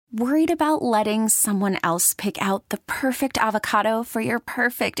Worried about letting someone else pick out the perfect avocado for your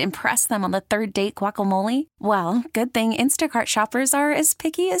perfect impress them on the third date guacamole? Well, good thing Instacart shoppers are as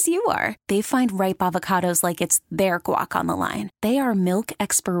picky as you are. They find ripe avocados like it's their guac on the line. They are milk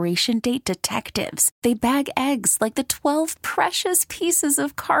expiration date detectives. They bag eggs like the 12 precious pieces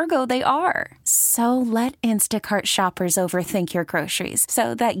of cargo they are. So let Instacart shoppers overthink your groceries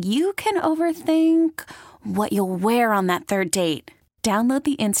so that you can overthink what you'll wear on that third date. Download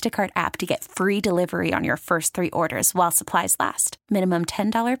the Instacart app to get free delivery on your first 3 orders while supplies last. Minimum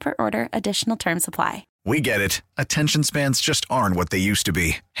 $10 per order. Additional terms apply. We get it. Attention spans just aren't what they used to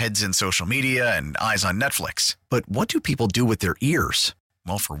be. Heads in social media and eyes on Netflix. But what do people do with their ears?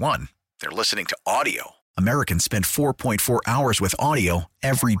 Well, for one, they're listening to audio. Americans spend 4.4 hours with audio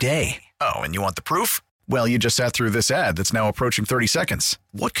every day. Oh, and you want the proof? Well, you just sat through this ad that's now approaching 30 seconds.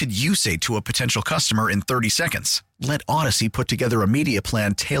 What could you say to a potential customer in 30 seconds? Let Odyssey put together a media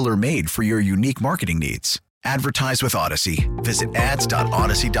plan tailor-made for your unique marketing needs. Advertise with Odyssey. Visit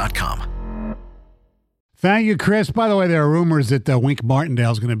ads.odyssey.com. Thank you, Chris. By the way, there are rumors that Wink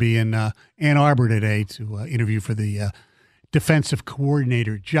Martindale is going to be in Ann Arbor today to interview for the defensive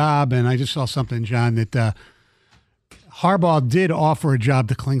coordinator job. And I just saw something, John, that Harbaugh did offer a job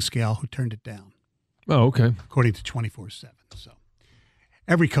to Klingscale, who turned it down. Oh, okay. According to 24/7. So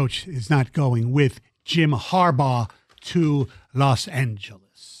every coach is not going with Jim Harbaugh to Los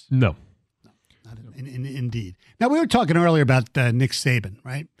Angeles. No. Not indeed. Now, we were talking earlier about Nick Saban,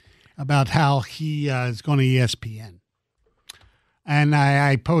 right? About how he is going to ESPN. And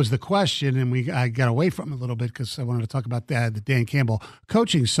I posed the question, and I got away from it a little bit because I wanted to talk about the Dan Campbell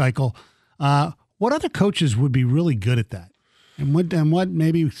coaching cycle. What other coaches would be really good at that? And what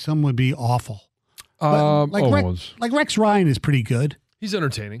maybe some would be awful? Like Rex Ryan is pretty good. He's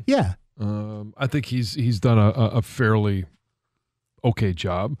entertaining. Yeah. I think he's done a fairly okay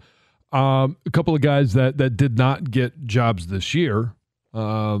job. A couple of guys that did not get jobs this year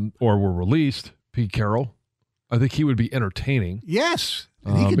or were released. Pete Carroll. I think he would be entertaining. Yes.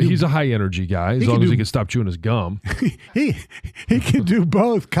 But he's a high energy guy as long as he can stop chewing his gum. he can do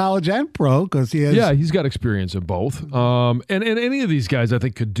both college and pro because he has. Yeah, he's got experience in both. And any of these guys I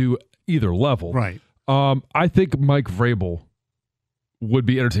think could do either level. Right. I think Mike Vrabel would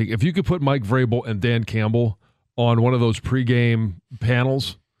be entertaining. If you could put Mike Vrabel and Dan Campbell on one of those pregame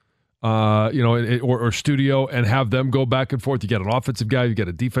panels, or studio, and have them go back and forth. You get an offensive guy, you get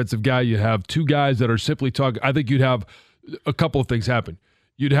a defensive guy. You have two guys that are simply talking. I think you'd have a couple of things happen.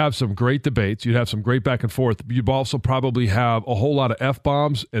 You'd have some great debates. You'd have some great back and forth. You'd also probably have a whole lot of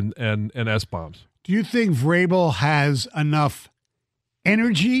F-bombs and S-bombs. Do you think Vrabel has enough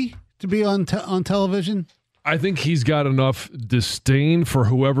energy to be on television? I think he's got enough disdain for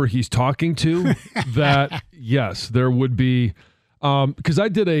whoever he's talking to that, yes, there would be because I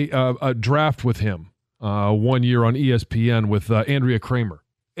did a draft with him 1 year on ESPN with Andrea Kramer,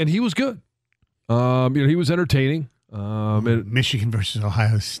 and he was good. He was entertaining. Michigan versus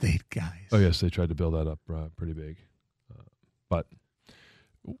Ohio State guys. Oh, yes, they tried to build that up pretty big. But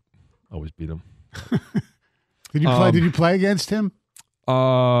always beat him. Did you play against him?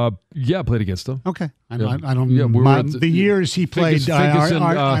 Yeah, I played against him. Okay. I don't the years he played,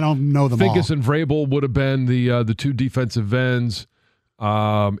 I don't know them Finkus all. and Vrabel would have been the two defensive ends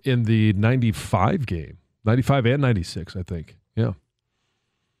in the 95 game. 95 and 96, I think. Yeah.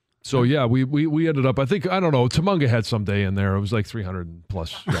 So, yeah, we ended up, I don't know, Tumunga had some day in there. It was like 300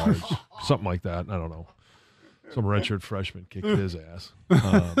 plus yards, something like that. I don't know. Some redshirt freshman kicked his ass.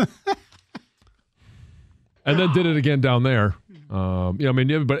 And then did it again down there.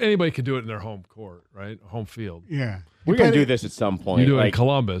 But anybody can do it in their home court, right? Home field. Yeah. We're going to do this at some point. You do it in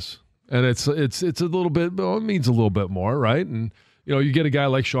Columbus. And it's a little bit, it means a little bit more, right? And, you get a guy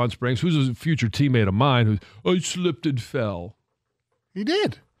like Sean Springs, who's a future teammate of mine, I slipped and fell. He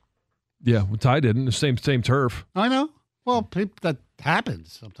did. Yeah, well, Ty didn't. The same turf. I know. Well, that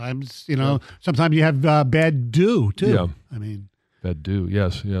happens sometimes. Sometimes you have bad dew too. Yeah. I mean, bad dew.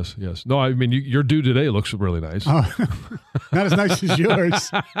 Yes. No, I mean your dew today looks really nice. Not as nice as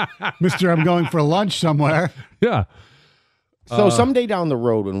yours, Mister. I'm going for lunch somewhere. Yeah. So someday down the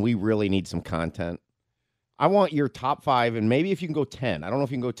road, when we really need some content, I want your top 5, and maybe if you can go 10. I don't know if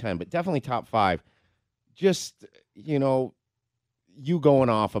you can go 10, but definitely top 5. Just you going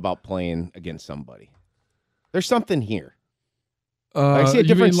off about playing against somebody. There's something here. I see a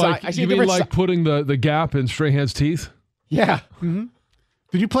different side. I see a different like putting the gap in Strahan's teeth. Yeah. Mm-hmm.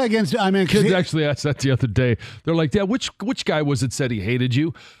 Did you play against? I mean, Kids actually asked that the other day. They're like, "Yeah, which guy was it said he hated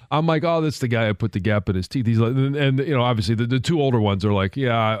you?" I'm like, "Oh, that's the guy who put the gap in his teeth." He's like, and obviously the two older ones are like,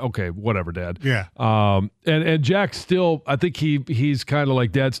 "Yeah, okay, whatever, Dad." Yeah. And Jack still, I think he's kind of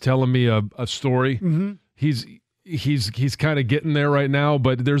like, Dad's telling me a story. Mm-hmm. He's kind of getting there right now,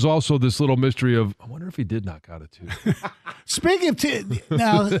 but there's also this little mystery of, I wonder if he did knock out a tooth. Speaking of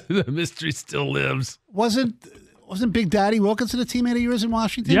now, the mystery still lives. Wasn't Big Daddy Wilkinson a teammate of yours in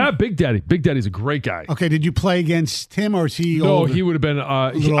Washington? Yeah, Big Daddy. Big Daddy's a great guy. Okay, did you play against him or is he No, older? he would have been,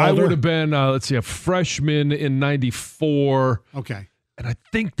 I would have been, let's see, a freshman in 94. Okay. And I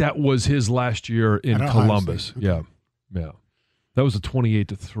think that was his last year in At Columbus. Ohio State. Yeah. That was a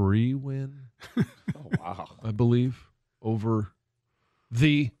 28-3 win. Oh, wow. I believe, over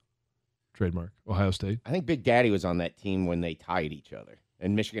the trademark, Ohio State. I think Big Daddy was on that team when they tied each other.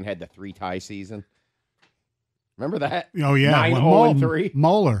 And Michigan had the 3-tie season. Remember that? Oh, yeah. 9-0-3.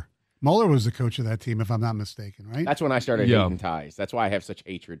 Moeller was the coach of that team, if I'm not mistaken, right? That's when I started hating ties. That's why I have such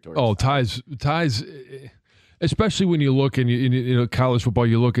hatred towards ties, especially when you look in college football,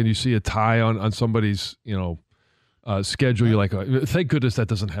 you look and you see a tie on somebody's, schedule. You're like, oh, thank goodness that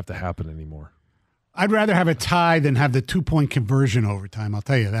doesn't have to happen anymore. I'd rather have a tie than have the 2-point conversion overtime. I'll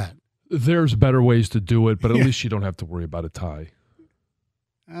tell you that. There's better ways to do it, but at least you don't have to worry about a tie.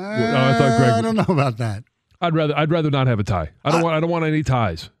 I thought Greg. I don't know about that. I'd rather not have a tie. I don't want any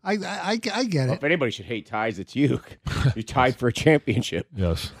ties. I get Well, it. if anybody should hate ties, it's you. You tied for a championship.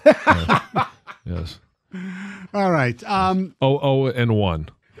 Yes. Yes. All right. 0-1.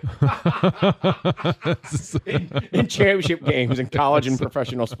 in championship games in college and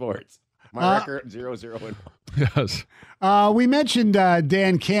professional sports. My record 0-0-1. Yes. We mentioned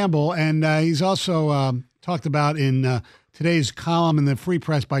Dan Campbell, and he's also talked about in today's column in the Free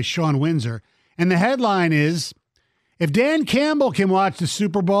Press by Sean Windsor. And the headline is, if Dan Campbell can watch the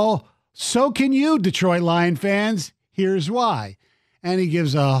Super Bowl, so can you, Detroit Lion fans. Here's why. And he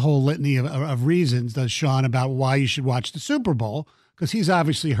gives a whole litany of reasons, does Sean, about why you should watch the Super Bowl, because he's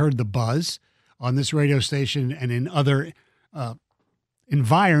obviously heard the buzz on this radio station and in other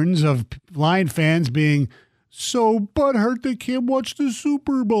environs of Lion fans being so butthurt they can't watch the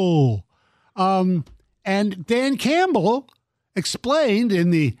Super Bowl. And Dan Campbell explained in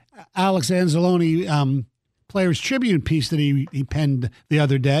the Alex Anzalone Players Tribune piece that he penned the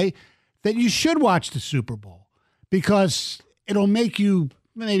other day that you should watch the Super Bowl because it'll make you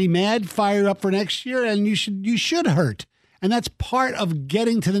maybe mad, fire up for next year, and you should hurt. And that's part of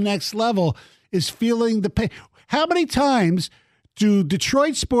getting to the next level is feeling the pain. How many times do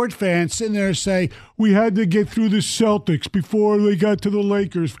Detroit sports fans sit there and say, we had to get through the Celtics before we got to the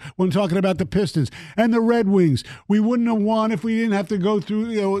Lakers when talking about the Pistons and the Red Wings? We wouldn't have won if we didn't have to go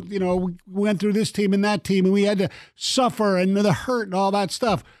through, we went through this team and that team and we had to suffer and the hurt and all that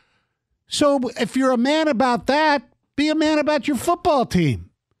stuff. So if you're a man about that, be a man about your football team.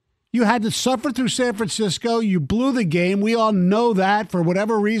 You had to suffer through San Francisco. You blew the game. We all know that for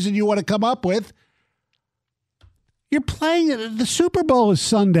whatever reason you want to come up with. You're playing the Super Bowl is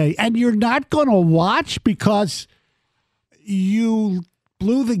Sunday, and you're not going to watch because you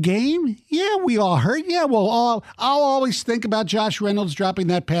blew the game? Yeah, we all hurt. Yeah, well, I'll always think about Josh Reynolds dropping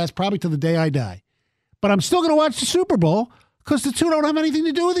that pass probably to the day I die. But I'm still going to watch the Super Bowl because the two don't have anything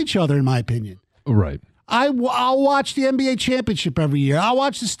to do with each other, in my opinion. Right. I'll watch the NBA championship every year. I'll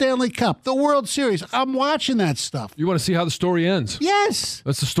watch the Stanley Cup, the World Series. I'm watching that stuff. You want to see how the story ends? Yes.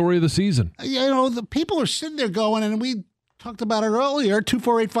 That's the story of the season. The people are sitting there going, and we talked about it earlier,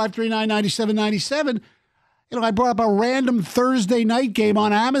 248-539-9797. I brought up a random Thursday night game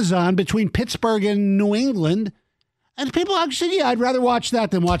on Amazon between Pittsburgh and New England. And people actually said, yeah, I'd rather watch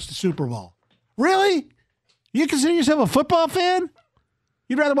that than watch the Super Bowl. Really? You consider yourself a football fan?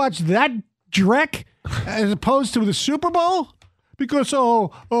 You'd rather watch that dreck as opposed to the Super Bowl? Because,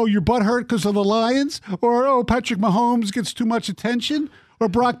 you're butthurt because of the Lions? Or, Patrick Mahomes gets too much attention? Or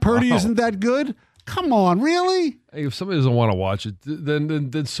Brock Purdy isn't that good? Come on, really? Hey, if somebody doesn't want to watch it,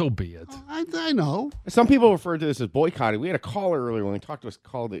 then so be it. I know. Some people refer to this as boycotting. We had a caller earlier when we talked to us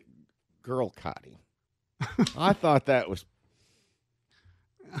called it girl-cotting. I thought that was...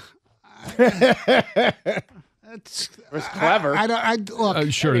 It was clever.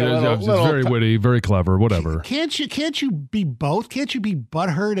 Look. Sure, it's very witty, very clever, whatever. Can't you be both? Can't you be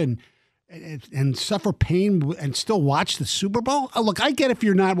butthurt and suffer pain and still watch the Super Bowl? Look, I get if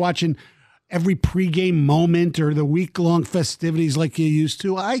you're not watching every pregame moment or the week-long festivities like you used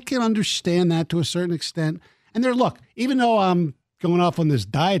to. I can understand that to a certain extent. And even though I'm going off on this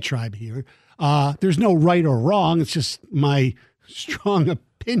diatribe here, there's no right or wrong. It's just my strong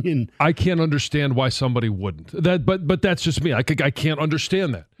opinion. I can't understand why somebody wouldn't. But that's just me. I can't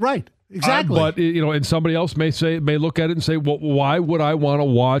understand that. Right. Exactly. But and somebody else may look at it and say, well, why would I want to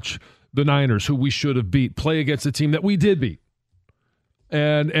watch the Niners, who we should have beat, play against a team that we did beat?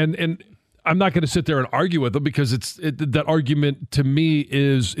 And I'm not going to sit there and argue with them because that argument to me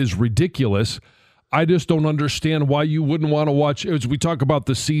is ridiculous. I just don't understand why you wouldn't want to watch. As we talk about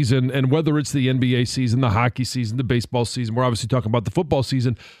the season, and whether it's the NBA season, the hockey season, the baseball season, we're obviously talking about the football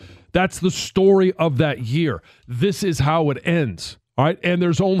season. That's the story of that year. This is how it ends. All right, and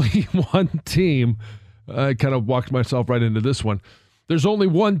there's only one team. I kind of walked myself right into this one. There's only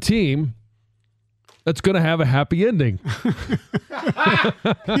one team that's going to have a happy ending.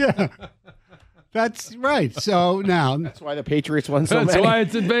 Yeah, that's right. So now that's why the Patriots won so that's many. why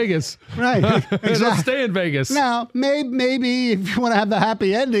it's in Vegas. Right, exactly. It'll stay in Vegas. Now, maybe if you want to have the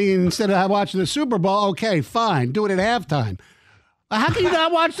happy ending instead of watching the Super Bowl, okay, fine, do it at halftime. How can you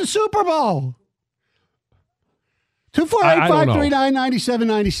not watch the Super Bowl?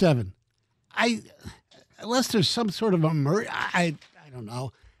 248-539-9797. Unless there's some sort of I don't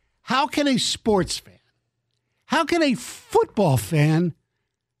know. How can a sports fan, how can a football fan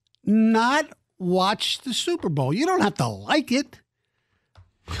not watch the Super Bowl? You don't have to like it.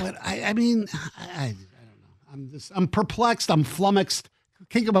 But I mean, I don't know. I'm perplexed. I'm flummoxed.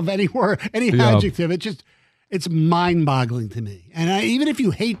 Can't come up with any word, any adjective. It's mind-boggling to me. And even if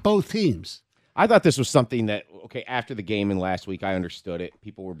you hate both teams. I thought this was something that, after the game and last week, I understood it.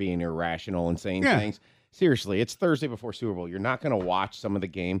 People were being irrational and saying things. Seriously, it's Thursday before Super Bowl. You're not going to watch some of the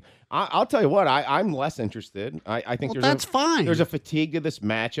game. I'll tell you what, I'm less interested. I think that's fine. There's a fatigue to this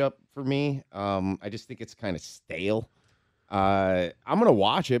matchup for me. I just think it's kind of stale. I'm going to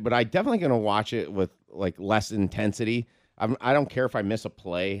watch it, but I'm definitely going to watch it with less intensity. I don't care if I miss a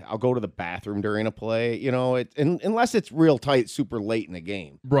play. I'll go to the bathroom during a play. Unless it's real tight, super late in the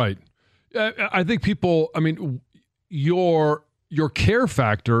game. Right. I think people, your care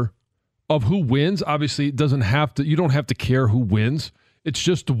factor of who wins, obviously you don't have to care who wins. It's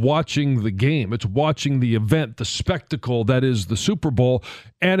just watching the game. It's watching the event, the spectacle that is the Super Bowl.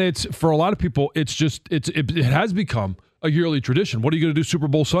 And it's, for a lot of people, it has become a yearly tradition. What are you going to do Super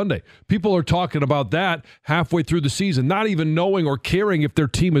Bowl Sunday? People are talking about that halfway through the season, not even knowing or caring if their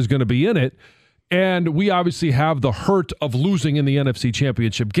team is going to be in it. And we obviously have the hurt of losing in the NFC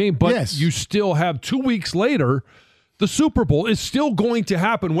Championship game, but you still have 2 weeks later, the Super Bowl is still going to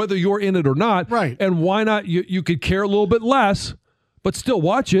happen whether you're in it or not. Right. And why not? You could care a little bit less, but still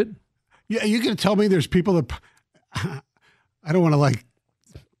watch it. Yeah, you're going to tell me there's people that, I don't want to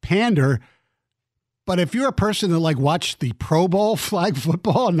pander, but if you're a person that watched the Pro Bowl flag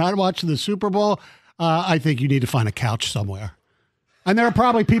football and not watching the Super Bowl, I think you need to find a couch somewhere. And there are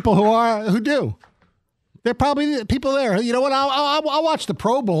probably people who do. There are probably people there. You know what? I'll watch the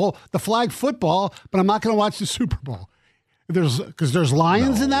Pro Bowl, the flag football, but I'm not going to watch the Super Bowl. Because there's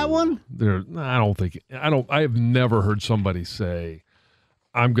lions in that one. I have never heard somebody say,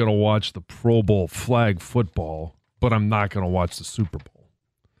 "I'm going to watch the Pro Bowl flag football, but I'm not going to watch the Super Bowl."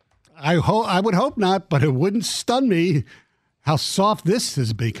 I would hope not, but it wouldn't stun me how soft this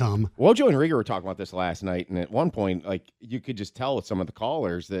has become. Wojo and Rieger were talking about this last night, and at one point, you could just tell with some of the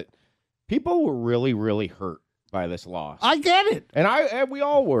callers that people were really, really hurt by this loss. I get it. And we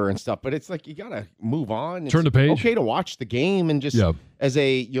all were and stuff, but it's you got to move on. Turn the page. It's okay to watch the game and just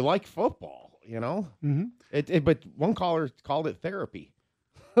you like football, Mm-hmm. But one caller called it therapy.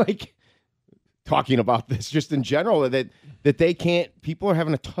 Talking about this just in general, that they can't, people are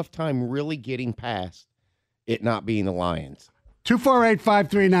having a tough time really getting past it not being the Lions.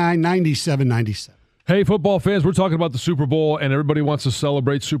 248-539-9797. Hey, football fans, we're talking about the Super Bowl, and everybody wants to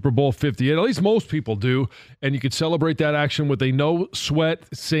celebrate Super Bowl 58. At least most people do. And you can celebrate that action with a no-sweat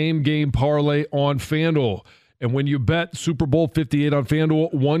same-game parlay on FanDuel. And when you bet Super Bowl 58 on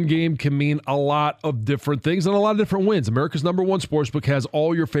FanDuel, one game can mean a lot of different things and a lot of different wins. America's #1 sportsbook has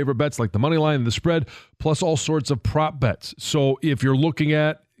all your favorite bets like the money line and the spread, plus all sorts of prop bets. So if you're looking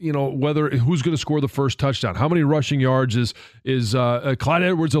at, whether who's going to score the first touchdown, how many rushing yards is Clyde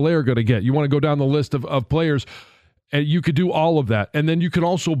Edwards-Helaire going to get? You want to go down the list of players, and you could do all of that. And then you can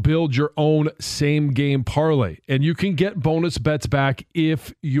also build your own same-game parlay. And you can get bonus bets back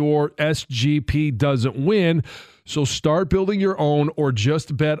if your SGP doesn't win. So start building your own or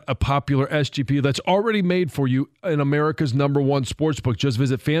just bet a popular SGP that's already made for you in America's #1 sportsbook. Just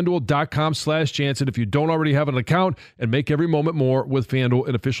visit FanDuel.com/Jansen if you don't already have an account, and make every moment more with FanDuel,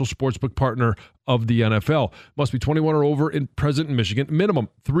 an official sportsbook partner of the NFL. Must be 21 or over and present in Michigan. Minimum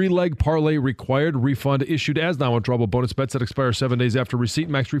 3-leg parlay required. Refund issued as non-withdrawable bonus bets that expire 7 days after receipt.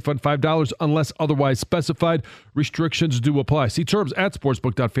 Max refund $5 unless otherwise specified. Restrictions do apply. See terms at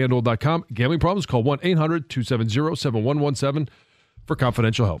sportsbook.fanduel.com. Gambling problems? Call 1-800-270-7117 for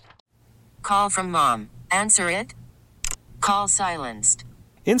confidential help. Call from mom. Answer it. Call silenced.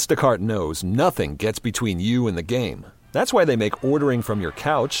 Instacart knows nothing gets between you and the game. That's why they make ordering from your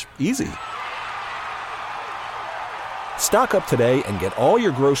couch easy. Stock up today and get all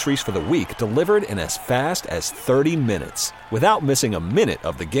your groceries for the week delivered in as fast as 30 minutes without missing a minute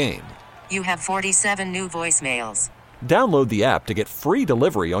of the game. You have 47 new voicemails. Download the app to get free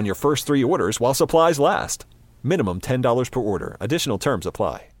delivery on your first 3 orders while supplies last. Minimum $10 per order. Additional terms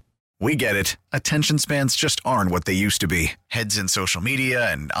apply. We get it. Attention spans just aren't what they used to be. Heads in social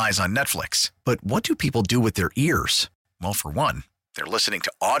media and eyes on Netflix. But what do people do with their ears? Well, for one, they're listening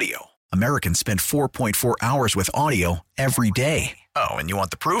to audio. Americans spend 4.4 hours with audio every day. Oh, and you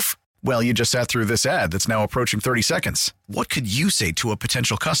want the proof? Well, you just sat through this ad that's now approaching 30 seconds. What could you say to a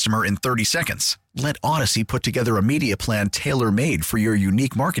potential customer in 30 seconds? Let Odyssey put together a media plan tailor-made for your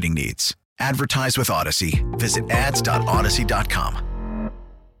unique marketing needs. Advertise with Odyssey. Visit ads.odyssey.com.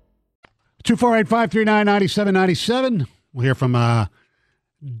 248-539-9797. We'll hear from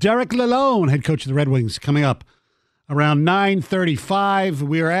Derek Lalonde, head coach of the Red Wings, coming up around 9:35.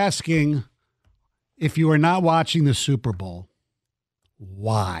 We are asking, if you are not watching the Super Bowl,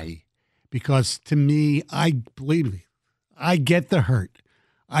 why? Because to me, believe me, I get the hurt.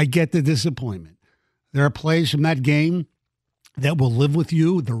 I get the disappointment. There are plays from that game that will live with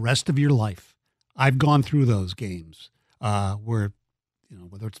you the rest of your life. I've gone through those games where,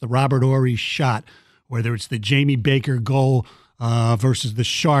 whether it's the Robert Horry shot, whether it's the Jamie Baker goal versus the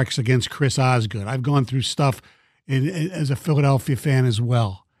Sharks against Chris Osgood. I've gone through stuff as a Philadelphia fan as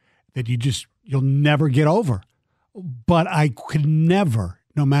well that you'll never get over. But I could never,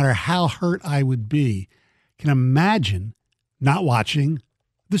 no matter how hurt I would be, can imagine not watching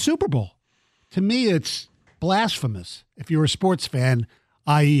the Super Bowl. To me, it's blasphemous if you're a sports fan,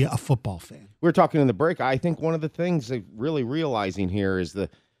 i.e. a football fan. We were talking in the break. I think one of the things that really realizing here is the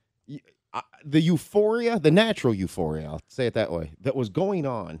euphoria, the natural euphoria, I'll say it that way, that was going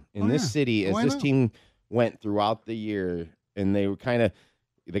on in this city as this team went throughout the year, and they were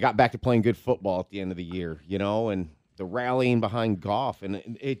they got back to playing good football at the end of the year, and the rallying behind Goff, and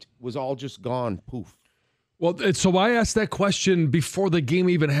it was all just gone poof. Well, so I asked that question before the game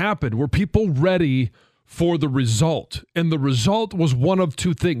even happened. Were people ready for the result? And the result was one of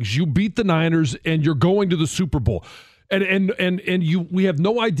two things. You beat the Niners and you're going to the Super Bowl. And we have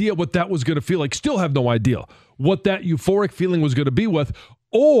no idea what that was going to feel like. Still have no idea what that euphoric feeling was going to be with.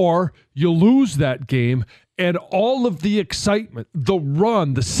 Or you lose that game and all of the excitement, the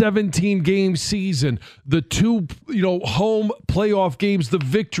run, the 17-game season, the 2 home playoff games, the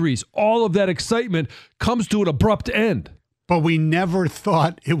victories, all of that excitement comes to an abrupt end. But we never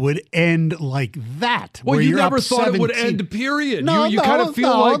thought it would end like that. Well, you never thought 17. It would end, period. No, you kind of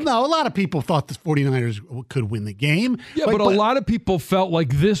feel like... No, a lot of people thought the 49ers could win the game. Yeah, but a lot of people felt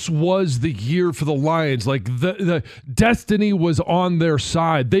like this was the year for the Lions. Like the destiny was on their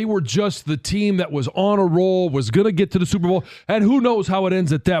side. They were just the team that was on a roll, was going to get to the Super Bowl. And who knows how it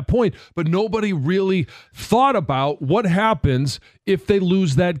ends at that point. But nobody really thought about what happens if they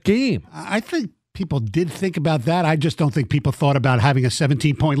lose that game. I think people did think about that. I just don't think people thought about having a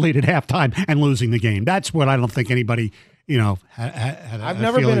 17-point lead at halftime and losing the game. That's what I don't think anybody, had I've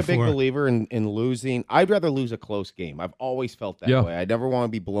never been a big believer in losing. I'd rather lose a close game. I've always felt that way. I never want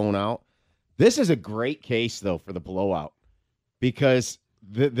to be blown out. This is a great case, though, for the blowout, because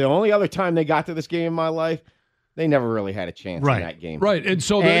the only other time they got to this game in my life, they never really had a chance in that game. Right. And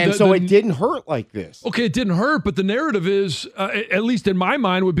so it didn't hurt like this. Okay, it didn't hurt, but the narrative is, at least in my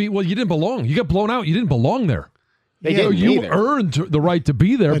mind, would be, well, you didn't belong. You got blown out. You didn't belong there. You earned the right to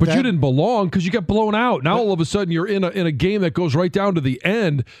be there, but you didn't belong because you got blown out. Now all of a sudden you're in a game that goes right down to the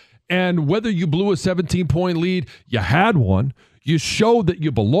end, and whether you blew a 17-point lead, you had one. You showed that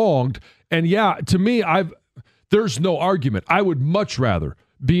you belonged. And to me, there's no argument. I would much rather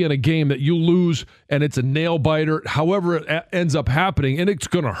be in a game that you lose and it's a nail biter, however it ends up happening, and it's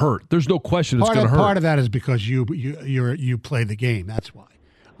going to hurt. There's no question it's going to hurt. Part of that is because you play the game. That's why.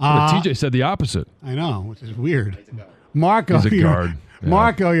 TJ said the opposite. I know, which is weird. Marco, he's a guard.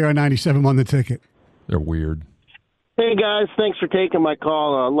 Marco, you're a 97 on the ticket. They're weird. Hey guys, thanks for taking my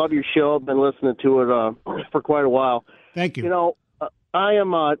call. I love your show. I've been listening to it for quite a while. Thank you. I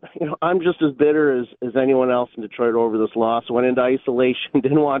am, I'm just as bitter as anyone else in Detroit over this loss. Went into isolation,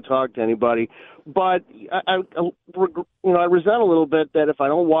 didn't want to talk to anybody. But I resent a little bit that if I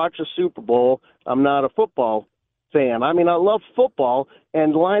don't watch a Super Bowl, I'm not a football fan. I mean, I love football,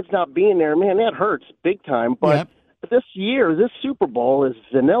 and the Lions not being there, man, that hurts big time. But this year, this Super Bowl is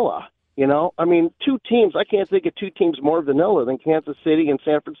vanilla. You know, I mean, two teams. I can't think of two teams more vanilla than Kansas City and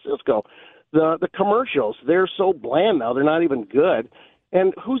San Francisco. The commercials, they're so bland now. They're not even good.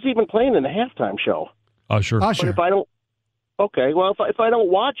 And who's even playing in the halftime show? Usher. But if I don't, okay, well, if I don't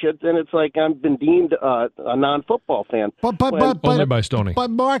watch it, then it's like I've been deemed a non-football fan. Only by Stoney.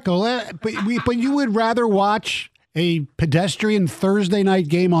 But Marco, but you would rather watch a pedestrian Thursday night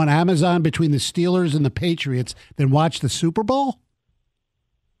game on Amazon between the Steelers and the Patriots than watch the Super Bowl?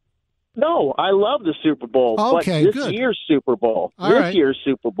 No, I love the Super Bowl. Okay, but good. Year's Super Bowl. All right. Year's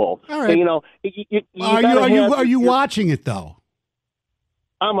Super Bowl. All right. So, you know, are you watching it though?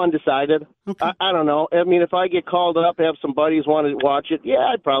 I'm undecided. Okay. I don't know. I mean, if I get called up, have some buddies want to watch it, yeah,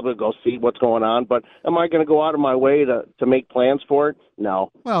 I'd probably go see what's going on. But am I going to go out of my way to make plans for it?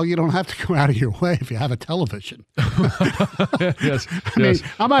 No. Well, you don't have to go out of your way if you have a television. Yes. I mean,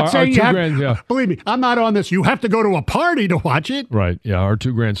 I'm not saying you have. Believe me, I'm not on this. You have to go to a party to watch it. Right. Yeah. Our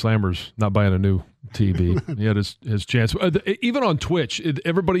 2 Grand Slammers not buying a new TV. He had his chance. Even on Twitch,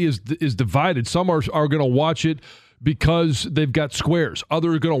 everybody is divided. Some are going to watch it because they've got squares.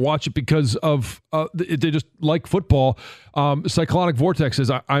 Others are going to watch it because of they just like football. Cyclonic Vortex says,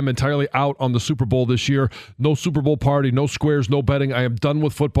 I'm entirely out on the Super Bowl this year. No Super Bowl party, no squares, no betting. I am done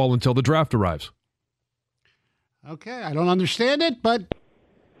with football until the draft arrives. Okay, I don't understand it, but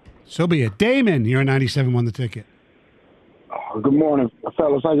so be it. Damon, you're 97 won the ticket. Good morning,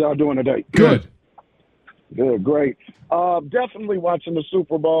 fellas. How y'all doing today? Good. Good, great. Definitely watching the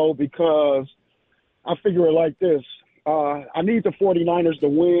Super Bowl because I figure it like this. I need the 49ers to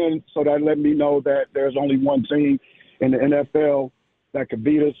win, so that let me know that there's only one team in the NFL that could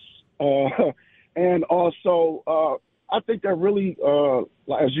beat us. And also, I think they're really,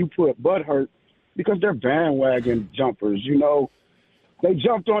 as you put, butthurt because they're bandwagon jumpers. You know, they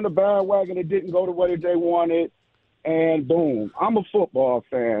jumped on the bandwagon. It didn't go the way they wanted, and boom. I'm a football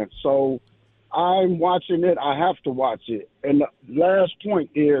fan, so I'm watching it. I have to watch it. And the last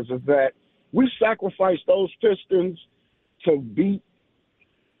point is that we sacrificed those Pistons to beat,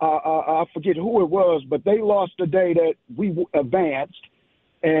 I forget who it was, but they lost the day that we advanced,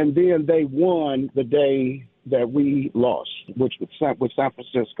 and then they won the day that we lost, which was San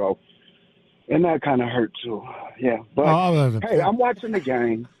Francisco. And that kind of hurt, too. Yeah. But, hey, I'm watching the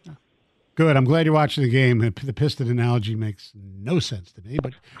game. Good. I'm glad you're watching the game. The Piston analogy makes no sense to me.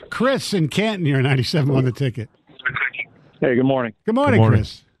 But Chris in Canton, you're 97 on the ticket. Hey, good morning. Good morning,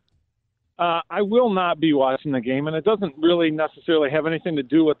 Chris. I will not be watching the game, and it doesn't really necessarily have anything to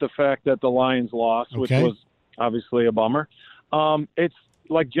do with the fact that the Lions lost, which was obviously a bummer. It's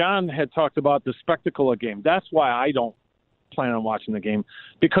like John had talked about the spectacle of game. That's why I don't plan on watching the game,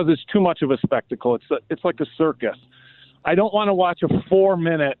 because it's too much of a spectacle. It's like a circus. I don't want to watch a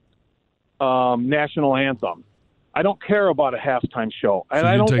 4-minute national anthem. I don't care about a halftime show. And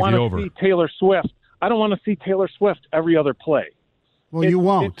I don't want to see Taylor Swift. I don't want to see Taylor Swift every other play. Well, you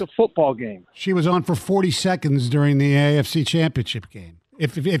won't. It's a football game. She was on for 40 seconds during the AFC Championship game,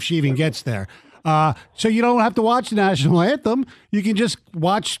 if she even gets there. So you don't have to watch the national anthem. You can just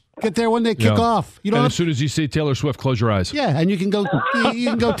get there when they kick off. You don't. And as soon as you see Taylor Swift, close your eyes. Yeah, and you can go.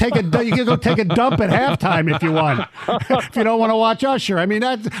 You can go take a dump at halftime if you want. If you don't want to watch Usher, I mean,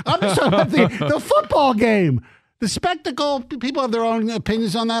 I'm just talking about the football game. The spectacle, people have their own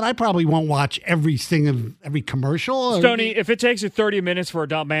opinions on that. I probably won't watch every commercial. Stoney, if it takes you 30 minutes for a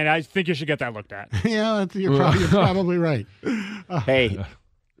dump, man, I think you should get that looked at. Yeah, you're probably right. Hey,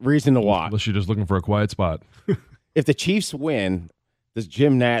 reason to watch. Unless you're just looking for a quiet spot. If the Chiefs win, does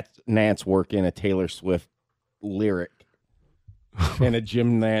Jim Nantz work in a Taylor Swift lyric in a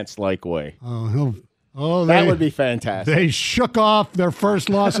Jim Nantz-like way? That would be fantastic. They shook off their first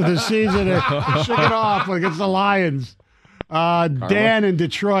loss of the season and shook it off against the Lions. Dan in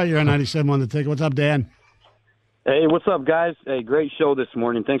Detroit, you're on 97 on the ticket. What's up, Dan? Hey, what's up, guys? Hey, great show this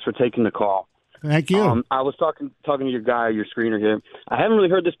morning. Thanks for taking the call. Thank you. I was talking to your guy, your screener here. I haven't really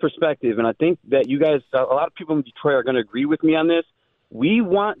heard this perspective, and I think that you guys, a lot of people in Detroit are going to agree with me on this. We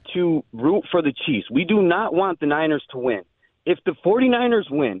want to root for the Chiefs. We do not want the Niners to win. If the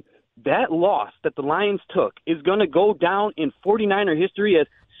 49ers win, that loss that the Lions took is going to go down in 49er history as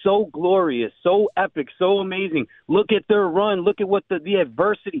so glorious, so epic, so amazing. Look at their run. Look at what the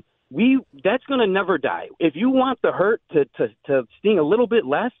adversity. That's going to never die. If you want the hurt to sting a little bit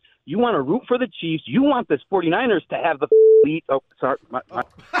less, you want to root for the Chiefs. You want this 49ers to have the elite. Oh, sorry.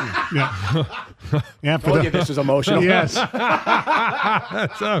 Yeah. This is emotional. Yes.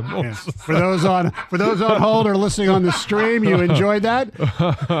 Yes. For those on hold or listening on the stream, you enjoyed that.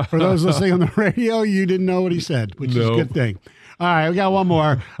 For those listening on the radio, you didn't know what he said, which is a good thing. All right, we got one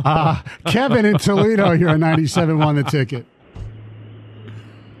more. Kevin in Toledo, you're a 97.1 The Ticket.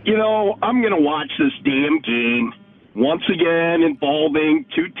 You know, I'm going to watch this damn game once again involving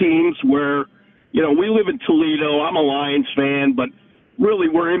two teams where, you know, we live in Toledo. I'm a Lions fan, but really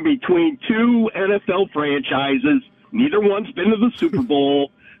we're in between two NFL franchises. Neither one's been to the Super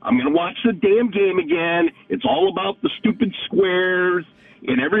Bowl. I'm going to watch the damn game again. It's all about the stupid squares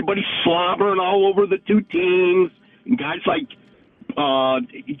and everybody slobbering all over the two teams. And guys like,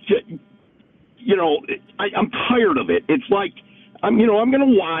 you know, I'm tired of it. It's like, I'm going to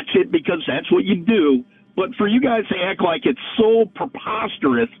watch it because that's what you do. But for you guys to act like it's so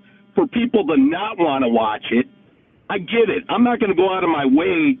preposterous for people to not want to watch it, I get it. I'm not going to go out of my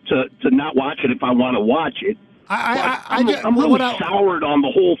way to not watch it if I want to watch it. I'm really soured on the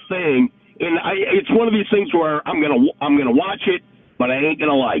whole thing, and it's one of these things where I'm gonna watch it, but I ain't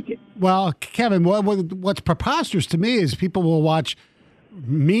gonna like it. Well, Kevin, what's preposterous to me is people will watch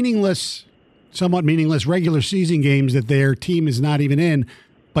somewhat meaningless regular season games that their team is not even in,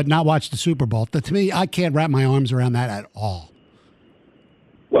 but not watch the Super Bowl. To me, I can't wrap my arms around that at all.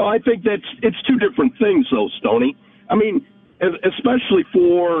 Well, I think it's two different things, though, Stoney. I mean, especially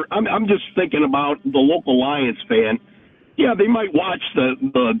I'm just thinking about the local Lions fan. Yeah, they might watch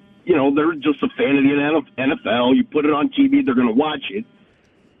the you know, they're just a fan of the NFL. You put it on TV, they're going to watch it.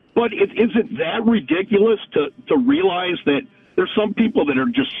 But is it that ridiculous to realize that there's some people that are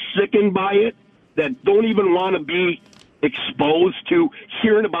just sickened by it, that don't even want to be exposed to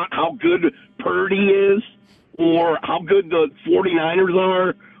hearing about how good Purdy is or how good the 49ers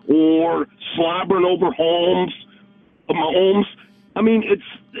are or slobbering over Mahomes. I mean,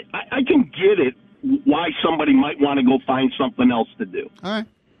 I can get it why somebody might want to go find something else to do. All right.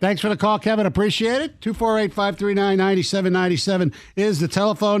 Thanks for the call, Kevin. Appreciate it. 248-539-9797 is the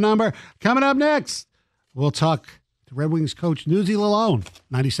telephone number. Coming up next, we'll talk to Red Wings coach Newsy Lalone.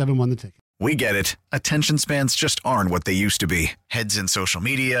 97.1 The Ticket. We get it. Attention spans just aren't what they used to be. Heads in social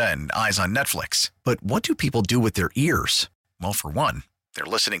media and eyes on Netflix. But what do people do with their ears? Well, for one, they're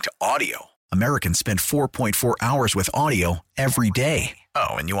listening to audio. Americans spend 4.4 hours with audio every day.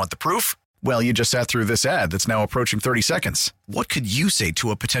 Oh, and you want the proof? Well, you just sat through this ad that's now approaching 30 seconds. What could you say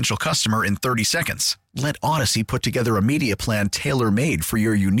to a potential customer in 30 seconds? Let Odyssey put together a media plan tailor-made for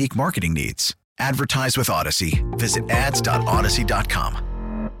your unique marketing needs. Advertise with Odyssey. Visit ads.odyssey.com.